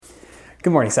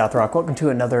Good morning, South Rock. Welcome to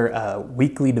another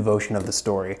weekly devotion of the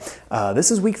story. This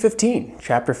is week 15,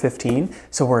 chapter 15,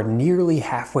 so we're nearly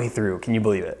halfway through. Can you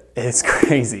believe it? It's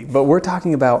crazy. But we're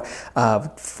talking about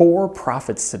four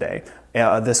prophets today,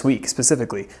 this week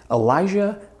specifically.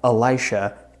 Elijah,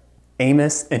 Elisha,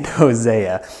 Amos, and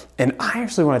Hosea. And I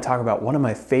actually want to talk about one of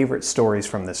my favorite stories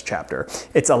from this chapter.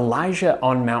 It's Elijah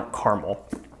on Mount Carmel.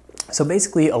 So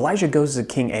basically, Elijah goes to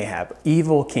King Ahab,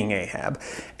 evil King Ahab,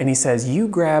 and he says, you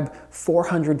grab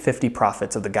 450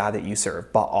 prophets of the God that you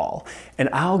serve, Baal, and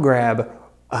I'll grab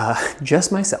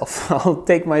just myself. I'll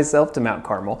take myself to Mount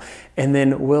Carmel, and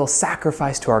then we'll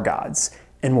sacrifice to our gods,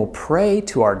 and we'll pray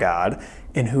to our God,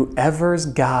 and whoever's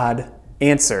God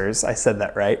answers, I said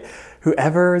that right,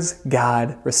 whoever's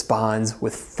God responds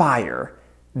with fire,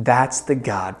 that's the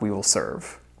God we will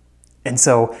serve. And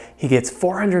so he gets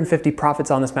 450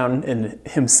 prophets on this mountain, and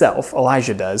himself,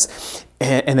 Elijah does,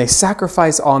 and they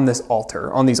sacrifice on this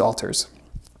altar, on these altars.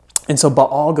 And so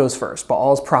Baal goes first.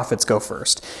 Baal's prophets go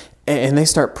first. And they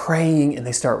start praying, and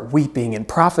they start weeping and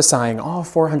prophesying, all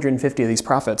 450 of these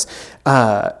prophets.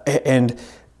 And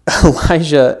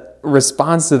Elijah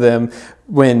responds to them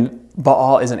when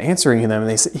Baal isn't answering them, and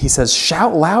he says,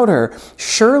 shout louder.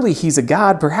 Surely he's a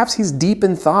god. Perhaps he's deep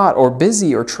in thought or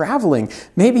busy or traveling.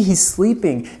 Maybe he's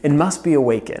sleeping and must be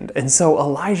awakened. And so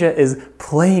Elijah is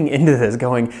playing into this,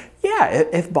 going, yeah,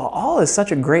 if Baal is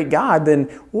such a great god, then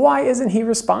why isn't he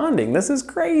responding? This is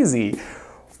crazy.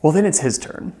 Well, then it's his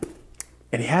turn.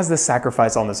 And he has this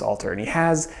sacrifice on this altar, and he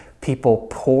has people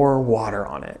pour water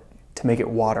on it to make it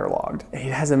waterlogged. And he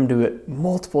has them do it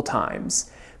multiple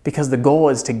times, because the goal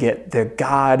is to get the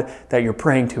God that you're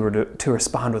praying to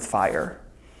respond with fire.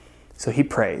 So he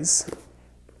prays,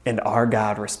 and our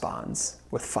God responds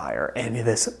with fire. And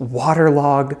this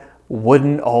waterlogged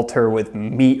wooden altar with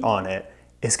meat on it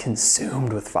is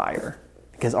consumed with fire,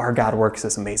 because our God works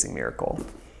this amazing miracle.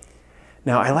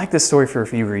 Now, I like this story for a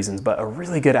few reasons, but a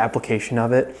really good application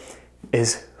of it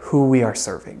is who we are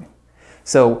serving.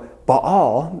 So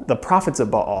Baal, the prophets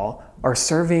of Baal, are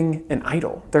serving an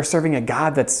idol. They're serving a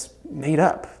God that's made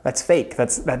up, that's fake,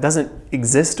 that doesn't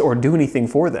exist or do anything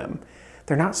for them.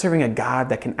 They're not serving a God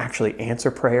that can actually answer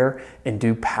prayer and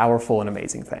do powerful and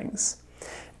amazing things.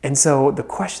 And so the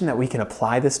question that we can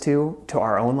apply this to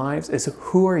our own lives is,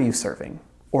 who are you serving,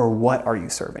 or what are you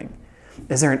serving?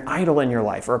 Is there an idol in your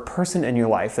life or a person in your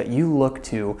life that you look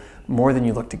to more than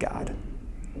you look to God?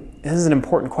 This is an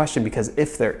important question, because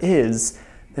if there is,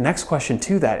 the next question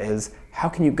to that is, how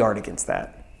can you guard against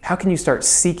that? How can you start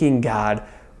seeking God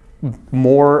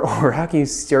more, or how can you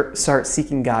start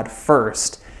seeking God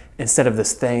first instead of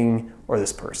this thing or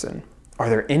this person? Are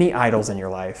there any idols in your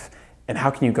life, and how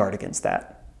can you guard against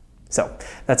that? So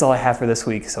that's all I have for this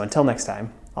week. So until next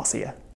time, I'll see you.